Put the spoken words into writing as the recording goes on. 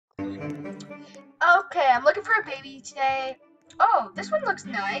Okay, I'm looking for a baby today. Oh, this one looks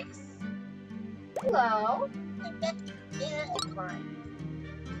nice. Hello. Decline.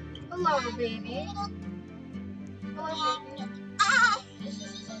 Hello, baby. Hello, baby.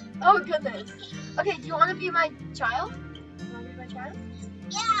 Oh, goodness. Okay, do you want to be my child? You want to be my child?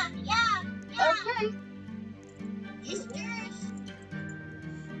 Yeah. Okay. It's yours.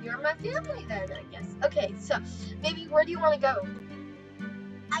 You're my family then, I guess. Okay, so, baby, where do you want to go?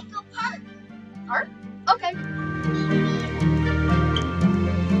 I go park. Park? Okay.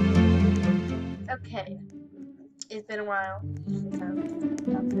 Okay. It's been a while since I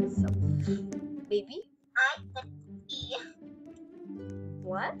done this, so. Baby? I can see.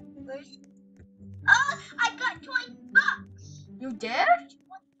 What? Oh, I got $20. You did?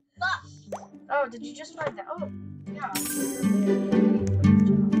 Bucks. Oh, did you just find that? Oh, yeah.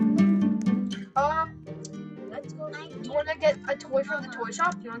 Let's go. Do you want to get a toy from the toy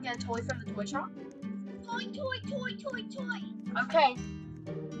shop? Do you want to get a toy from the toy shop? Toy. Okay.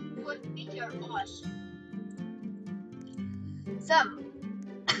 Toys are awesome. So,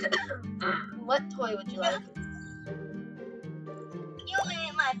 what toy would you like? You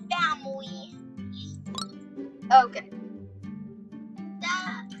and my family. Okay.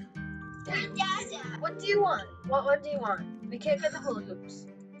 Dad. Dad. What do you want? What one do you want? We can't get the hula hoops.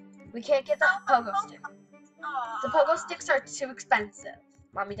 We can't get the pogo stick. The pogo sticks are too expensive.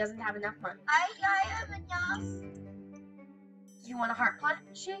 Mommy doesn't have enough money. I have enough. Do you want a heart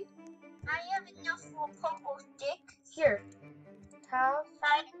plushie? I have enough for a pogo stick. Here. Have.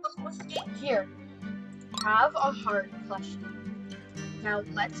 I have a pogo stick. Here. Have a heart plushie. Now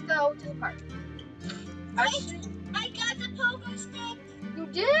let's go to the park. I got the pogo stick. You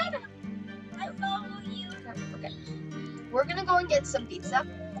did? I follow you. Okay. We're gonna go and get some pizza.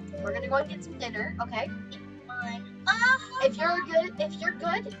 We're gonna go and get some dinner, okay? Fine. If you're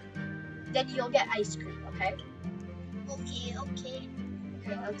good, then you'll get ice cream, okay? Okay.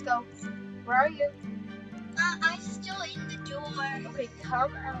 Okay, let's go. Where are you? I'm still in the door. Okay,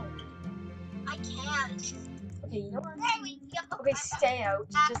 come out. I can't. Okay, you know what? There we go. Okay, stay out.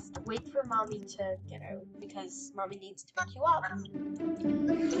 Just wait for mommy to get out because mommy needs to pick you up.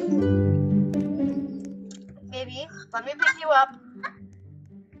 Baby, let me pick you up.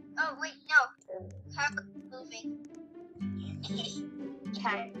 Oh wait, no. Have it moving.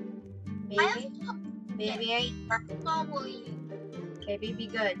 Okay. Baby, Follow you. baby, be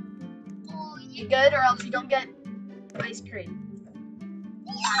good. Oh, Be good, or else you don't get ice cream.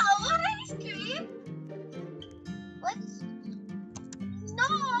 No, what ice cream? What?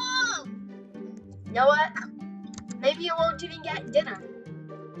 No. You know what? Maybe you won't even get dinner.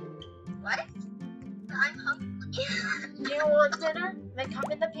 What? I'm hungry. Do you want dinner? Then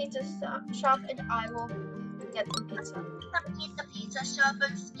come in the pizza shop and I will get the pizza. I'm in the pizza shop.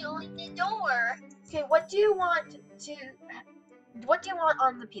 I'm still in the door. Okay, what do you want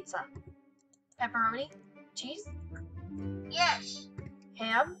on the pizza? Pepperoni? Cheese? Yes.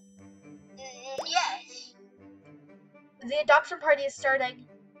 Ham? Yes. The adoption party is starting.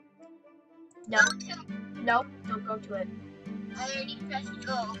 No. Go to. Nope, don't go to it. I already pressed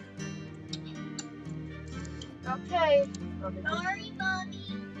go. Okay. Sorry, mommy.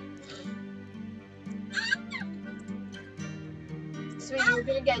 Sweetie, you're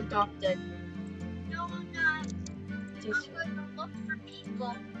gonna get adopted. No, I'm not. Just I'm gonna look for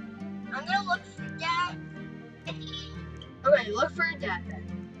people. I'm gonna look for Dad. okay, look for a dad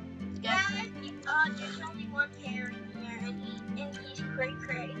then. Dad, there's only one parent here, and he's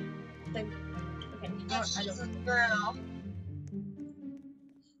cray. Then okay, you know And what? I she's don't. a girl.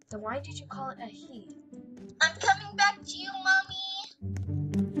 So why did you call it a he? I'm coming back to you,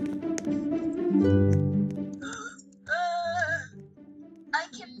 mommy. I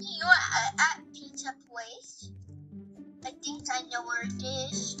can meet you at pizza place. I think I know where it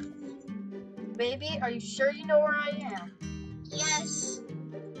is. Baby, are you sure you know where I am? Yes,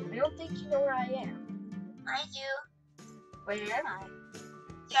 I don't think you know where I am. I do. Where am I?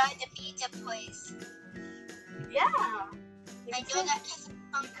 You're at the pizza place. Yeah. I know that because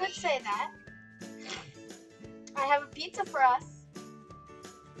I'm You could hungry. say that. I have a pizza for us.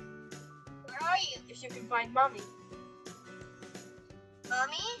 Where are you? If you can find mommy.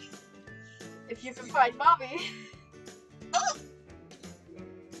 Mommy? If you can find mommy. Oh!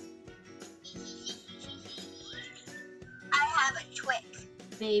 I have a trick.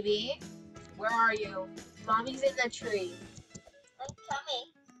 Baby, where are you? Mommy's in the tree. I'm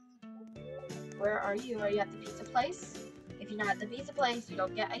coming. Where are you? Are you at the pizza place? If you're not at the pizza place, you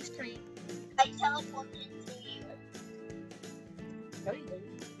don't get ice cream. I teleported to you. No, you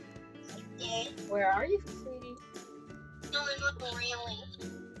didn't. You did? Where are you, sweetie? No, not really.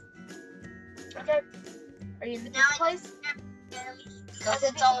 Okay. Are you in the pizza place? Because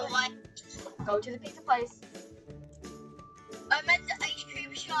it's all white. Go to the pizza place. I'm at the ice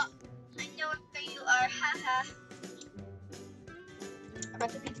cream shop. I know where you are. Haha. I'm at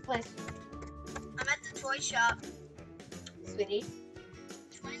the pizza place. I'm at the toy shop. Sweetie.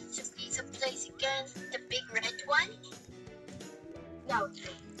 Which one's the pizza place again? The big red one? No,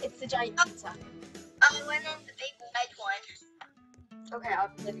 it's the giant pizza. I went on the big red one. Okay,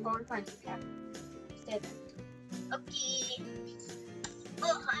 let me go and find you, Cat. Stay there. Okay.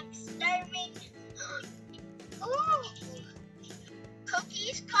 Oh, I'm starving. Ooh.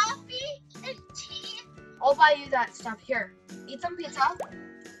 Cookies, coffee, and tea. I'll buy you that stuff. Here. Eat some pizza.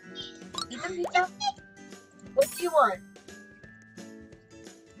 Eat some pizza. What do you want?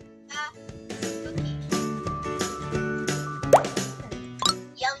 Cookies.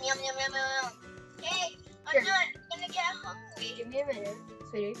 Yum, yum, yum, yum, yum. Hey, I'm not gonna get hungry. Give me a minute,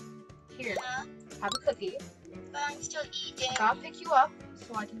 sweetie. Here. Yeah, Have a cookie. but I'm still eating. I'll pick you up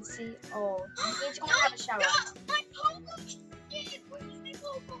so I can see. Oh, you need to go and have a shower. My pogo's dead. Where's my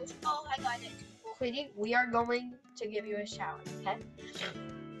pogo's? Oh, I got it. Sweetie, we are going to give you a shower, okay?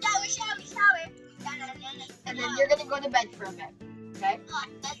 Shower. And then you're gonna go to bed for a bit, okay?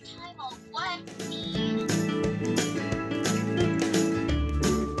 At that time, I'll wet me.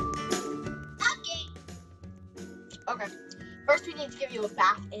 Okay. Okay. First, we need to give you a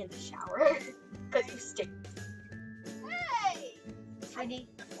bath and a shower because you stink. Hey. Sweetie,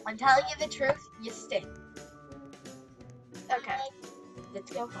 I'm telling you the truth. You stink. Okay.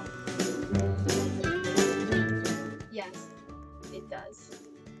 Let's go home. Yes, it does.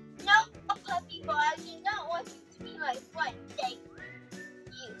 No, puppy boy, I do not want you to be my friend. Thank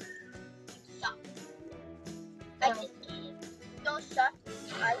you. Suck. I just kidding. Don't suck.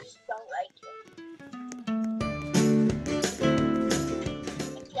 I just don't like you.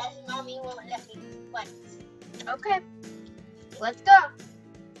 Because mommy won't let me fight. Okay. Let's go.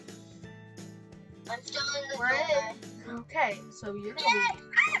 I'm still in the We're door. in. Okay, so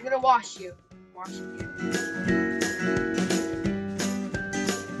I'm gonna wash you. Wash you.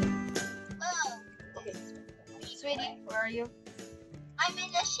 Oh, Okay. Sweetie, where are you? I'm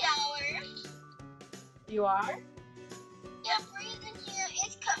in the shower. You are? Yeah, breathing here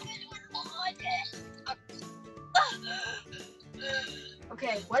is covered with water.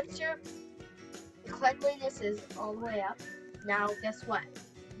 Okay, once your cleanliness is all the way up, now guess what?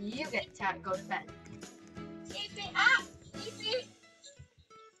 You get to go to bed. Keep it up. Keep it.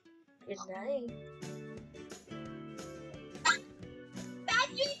 Good night.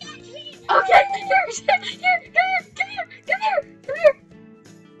 Battery. Okay, here.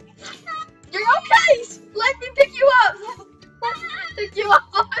 You're okay. Let me pick you up. Pick you up.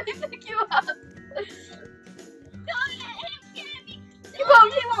 Let me pick you up. Don't let him get me. He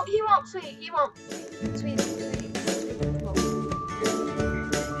won't, sweetie. He won't. Sweetie. He won't.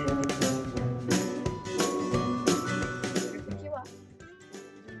 Pick you up.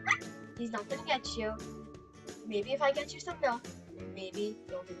 He's not gonna get you. Maybe if I get you some milk, maybe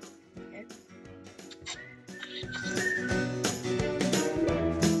you'll be okay.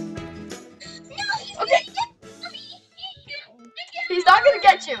 Okay. He's not gonna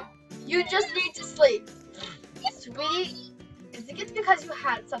get you. You just need to sleep. Sweetie, I think it's because you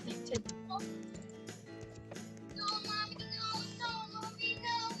had something to do.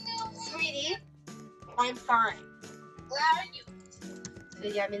 Sweetie, I'm fine. Where are you?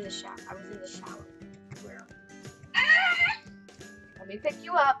 Sweetie, I'm in the shower. I was in the shower. Where? Let me pick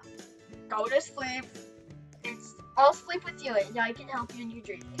you up. Go to sleep. I'll sleep with you and I can help you in your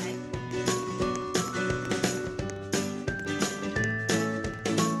dream, okay?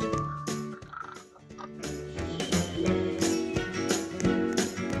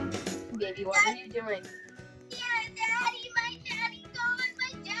 Baby, what are you doing? Yeah, Daddy, my daddy's gone.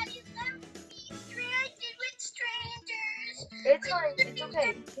 My daddy left me stranded with strangers. It's fine. It's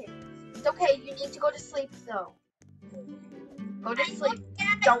okay. It's okay. You need to go to sleep, though. Go to sleep.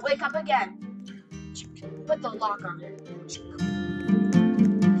 Don't wake up again. Put the lock on it.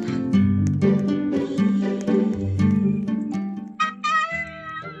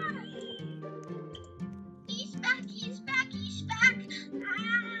 He's back.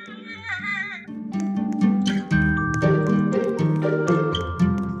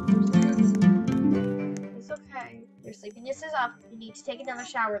 It's okay. Your sleepiness is up. You need to take another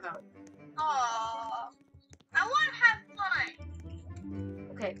shower, though. Oh, I want to have fun.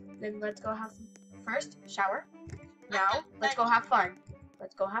 Okay, then let's go have some. First, shower. Now, let's go have fun.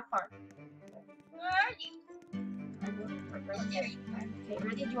 Let's go have fun. Where are you? I'm right there. Okay,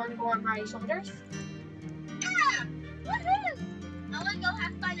 ready? Do you want to go on my shoulders? Yeah! Woohoo! I want to go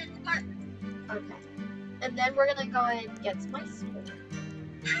have fun at the park. And then we're gonna go and get some ice cream.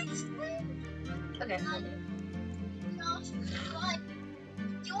 Ice cream. Okay. No, what?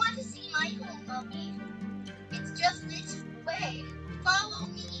 You want to see my home, Mommy? It's just this way. Follow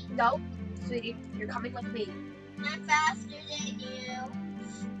me. No, sweetie, you're coming with me. I'm faster than you.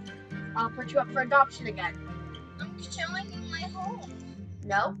 I'll put you up for adoption again. I'm showing you my home.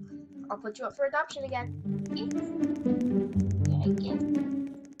 No, I'll put you up for adoption again.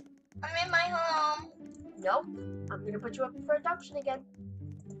 I'm in my home. No, I'm gonna put you up for adoption again.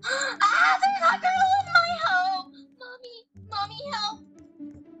 There's a girl in my home. Mommy, help.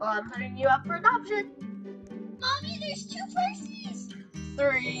 Well, I'm putting you up for adoption. Mommy, there's 2 persons.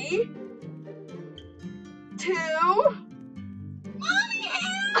 3, 2. Mommy,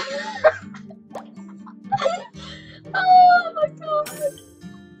 help. Oh my god.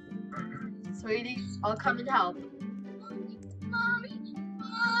 Sweetie, I'll come and help. Mommy, Mama.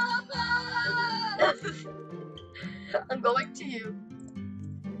 I'm going to you.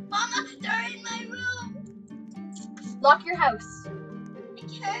 Mama, they're in my room. Lock your house. I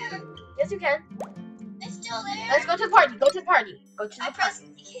can't. Yes, you can. It's still there. Let's go to the party. Go to the party. Go to the I party. pressed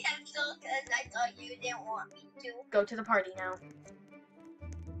cancel because I thought you didn't want me to. Go to the party now.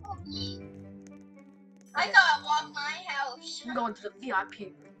 Okay. I gotta walk my house. I'm going to the VIP.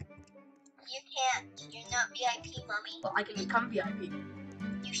 You can't. You're not VIP, Mommy. Well, I can become VIP.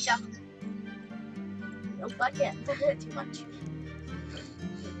 You suck. Nope, I can't. Too much.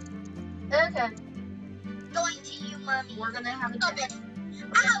 Okay, Going to you, Mommy. we're gonna have a Stop drink. it.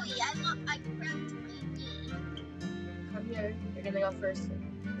 Owie, I cracked my knee. Come here. You're gonna go first.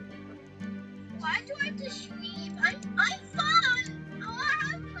 Why do I have to scream? I'm fun. I wanna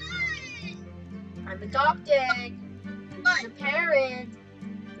have fun. I'm adopted. Fun, The parent.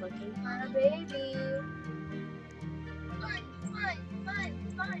 Looking for a baby.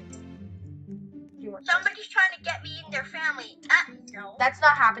 fun. You want Somebody's trying to get me in their family. No. That's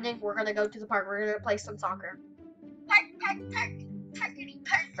not happening. We're gonna go to the park. We're gonna play some soccer. Parkity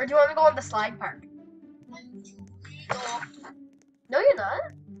park. Or do you want to go on the slide park? I'm too little. No, you're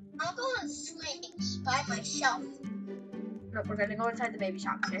not. I'll go on swings by myself. No, we're gonna go inside the baby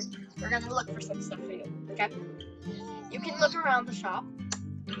shop, okay? We're gonna look for some stuff for you, okay? You can look around the shop.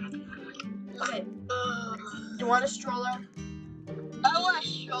 Okay. Do you want a stroller? I want a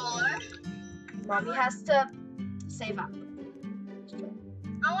stroller. Mommy has to save up.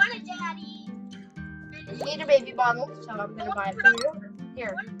 I want a daddy. You need a baby bottle, so I'm gonna buy it for you.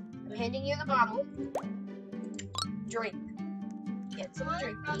 Here, I'm handing you the bottle. Drink. Get some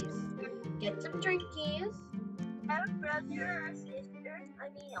drinkies. Get some drinkies. I have a brother or a sister.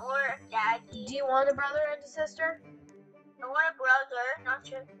 Or a daddy. Do you want a brother and a sister? I want a brother,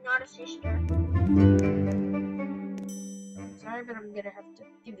 not a sister. I'm sorry, but I'm gonna have to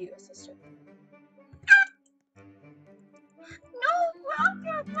give you a sister. No,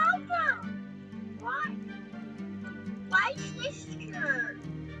 brother. Why? Why sister?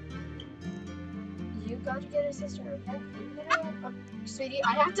 You gotta get a sister, okay? Sweetie,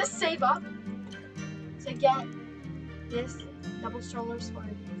 I have to save up to get this double stroller for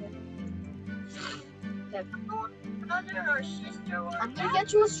you. Okay. Brother or sister or I'm gonna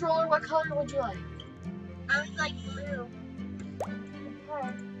get you a stroller. What color would you like? I was like blue.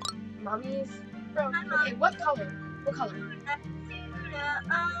 Okay. Mommy's brown. Okay, what color? What color?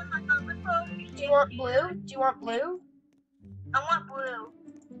 Do you want blue? Do you want blue? I want blue.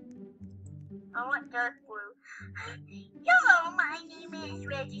 I want dark blue. Hello, my name is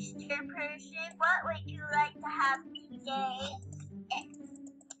Register Person. What would you like to have today?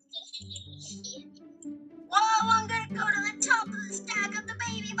 Whoa, I'm gonna go to the top of the stack of the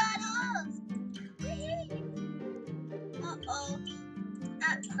baby bottles. Uh-oh.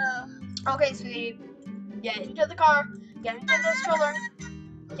 Okay, sweetie. Get into the car. Get into the stroller.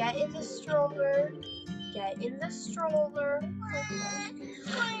 Get in the stroller. Get in the stroller.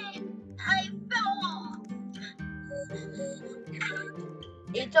 I fell off.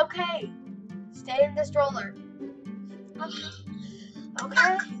 It's okay. Stay in the stroller.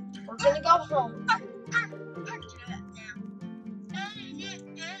 Okay? We're gonna go home.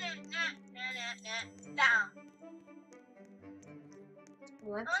 Down.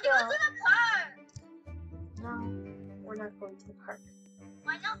 Let's I go. want to go to the park. No, we're not going to the park.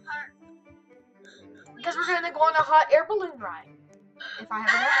 Why not park? Because we're gonna go on a hot air balloon ride. If I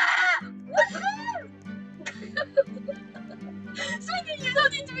have enough. Sweetie, you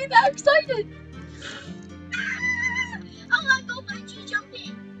don't need to be that excited. I want to go bungee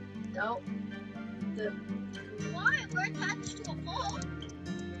jumping. No. Why? We're attached to a pole.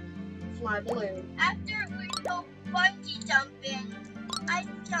 Fly balloon. After we go bungee jumping, I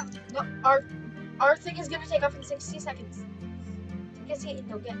jump. No, our thing is gonna take off in 60 seconds. Take a seat and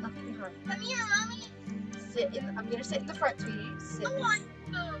don't get left behind. Come here, mommy. I'm gonna sit in the front, sweetie. Sit. I want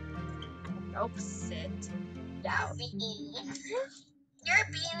to. Nope, sit down. You're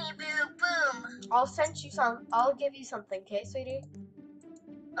beanie boo boom. I'll send you some. I'll give you something, okay, sweetie?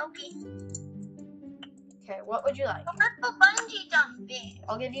 Okay. Okay, what would you like? Purple bungee jumping.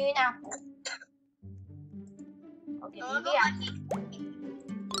 I'll give you an apple. I'll give you the apple.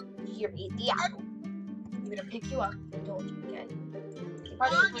 Here, eat the apple. I'm gonna pick you up. I told you, okay? Keep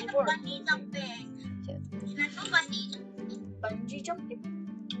on eating for Bungee jumping. Can I go bungee jumping? Bungee jumping?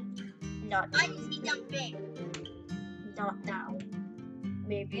 Not now. Bungee jumping. Not now.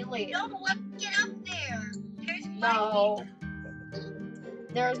 Maybe later. No, let's get up there. There's No.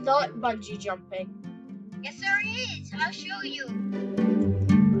 There's not bungee jumping. Yes, there is. I'll show you.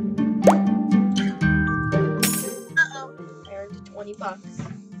 Uh-oh. I earned 20 bucks.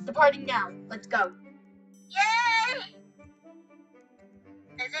 Departing now. Let's go. Yay!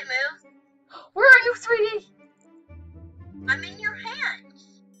 Does it move? Where are you, sweetie? I'm in your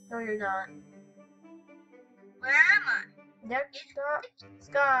hands. No, you're not. Where am I? Next stop,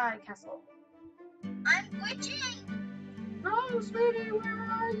 Sky Castle. I'm glitching. No, sweetie, where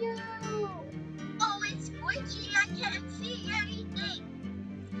are you? Oh, it's glitchy. I can't see anything.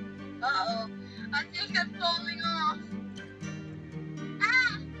 Uh-oh. I think I'm falling off.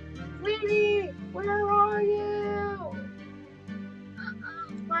 Ah! Sweetie, where are you?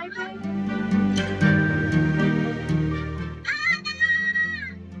 Uh-oh. My baby. Ah!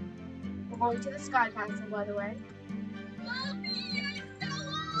 We're going to the Sky Castle, by the way. Mommy, I fell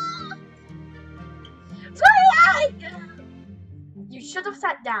off. Sweetie! You should have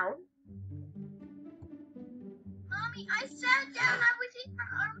sat down. Mommy, I sat down. I was in your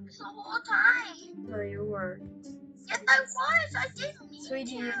arms the whole time. No, you weren't. Yes, I was. I didn't mean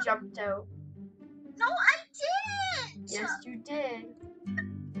Sweetie, to. you jumped out. No, I didn't. Yes, you did.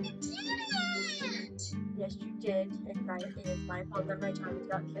 I didn't. Yes, you did. And it is my fault that my child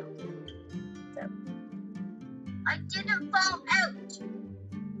got killed. So, I didn't fall out.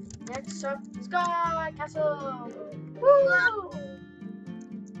 next up, Sky Castle. Woo!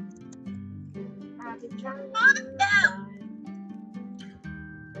 Happy child.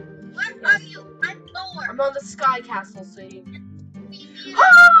 Where are you? I'm bored. I'm on the Sky Castle, sweetie. Baby,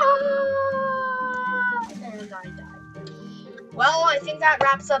 And I died. Well, I think that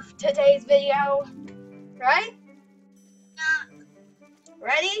wraps up today's video. Right? yeah.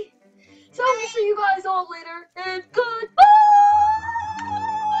 Ready? So we'll see you guys all later. And goodbye!